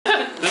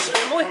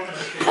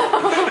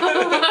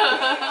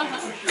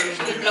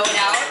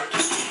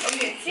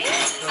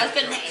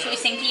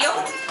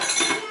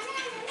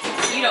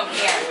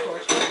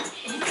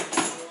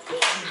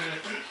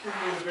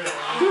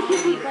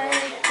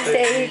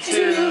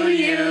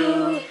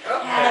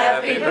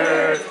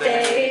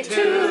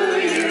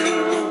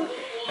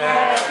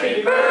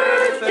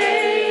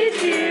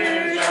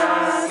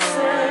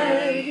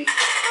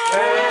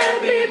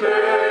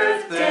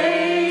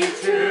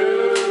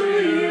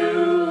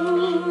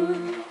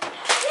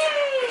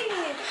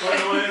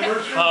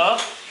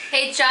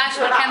Hey Josh,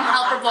 would come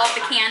help her blow up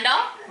the candle?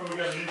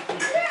 Here you go,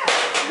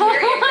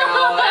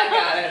 I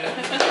got it.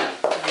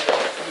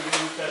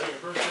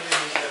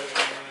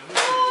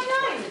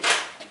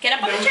 Get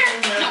up on the chair.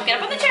 No, get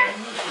up on the chair.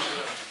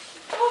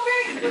 Oh,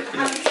 very good.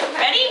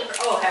 Ready?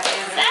 Oh, happy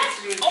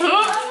anniversary. Oh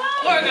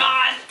my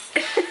God.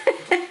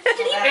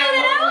 Did he feel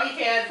it out?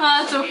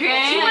 That's okay.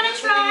 Do you want to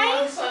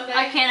try?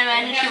 I can't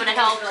imagine she would have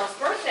helped.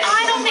 I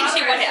don't think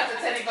she would have.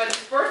 It's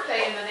anybody's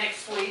birthday in the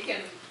next week,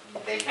 and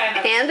they kind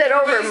of... Hand it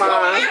over,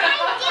 Mom.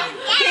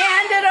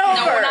 Hand it over.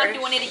 No, we're not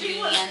doing it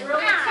again.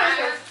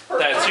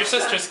 That's your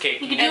sister's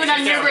cake. You can do it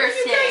on your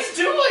birthday.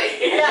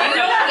 doing? You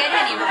don't get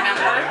any,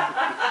 remember?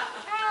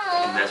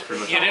 And that's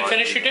pretty much You didn't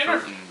finish your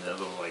dinner? The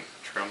little like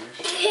tremors.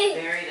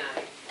 Very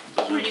nice.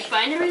 Did you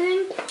find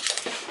everything?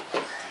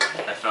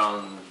 I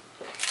found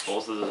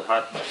both of the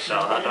hot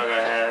dog I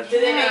had.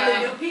 Did they make the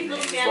new people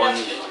stand up?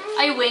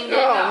 I winged it.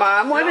 Oh,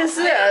 Mom, what is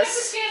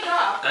this?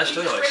 That's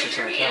still like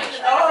 600 calories.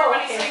 Oh,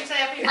 okay. I've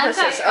got This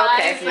is- 5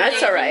 okay, for that's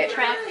days all right. and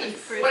trapped in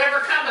fruit. Whatever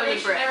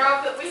combination they're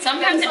of that we can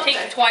Sometimes get it takes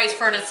someday. twice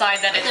for her to decide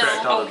that it's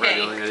Cracked all the bread,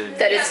 the okay. only thing I didn't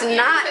That it's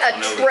not a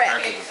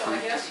trick.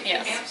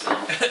 Yes.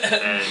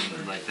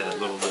 and like that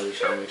little bit of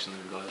char mix in the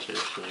glass there,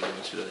 so you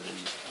can see that I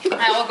didn't.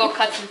 I will go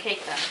cut some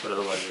cake then. But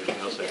otherwise, everything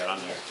else I got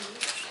on there.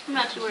 I'm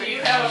not too worried.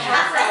 You have a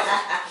preference?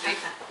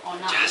 Oh,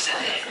 no.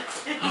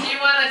 Do you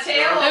want a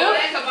tail or a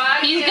neck, a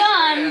body? He's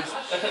gone. A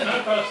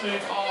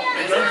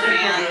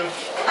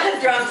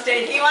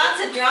drumstick. He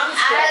wants a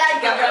drumstick. I like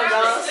a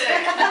drumstick.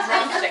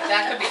 Drumstick,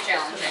 that could be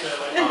challenging.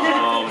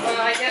 Well,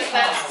 I guess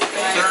that's...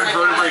 Third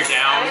vertebrae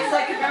down.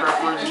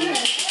 Preferably.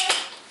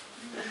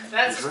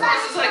 That's as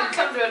close as I can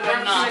come to a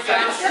drumstick.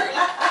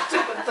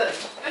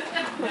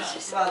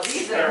 Well,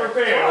 these are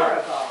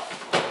horrible.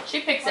 She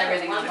picks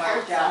everything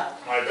apart. So.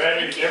 My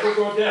batteries never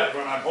go dead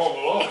when I'm home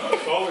alone.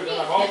 It's always when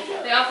I'm home.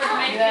 They offered to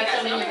make That's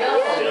some in your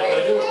Yes,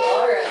 I do.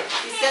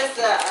 He says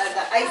the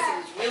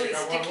icing is really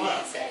sticky,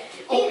 he said.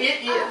 Oh,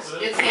 it is.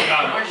 It's like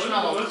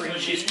marshmallow cream.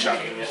 She's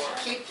chugging it.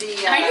 Keep the...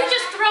 Are you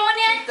just throwing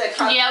it?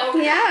 Yep.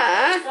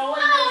 Yeah. Oh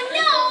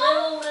no!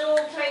 Oh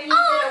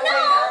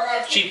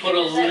She put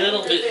a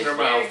little bit in her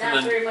mouth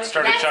and then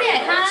started That's chugging it,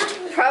 the rest.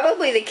 huh?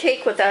 Probably the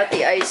cake without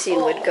the icing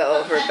would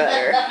go over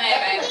better.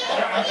 Maybe.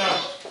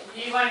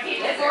 You want to keep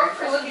it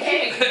for the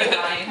cake?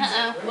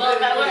 Uh-oh. Well,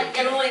 that one,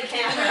 it only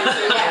can't. Oh,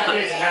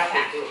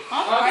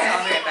 Okay,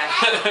 I'll be right back.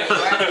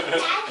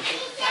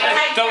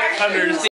 Don't understand.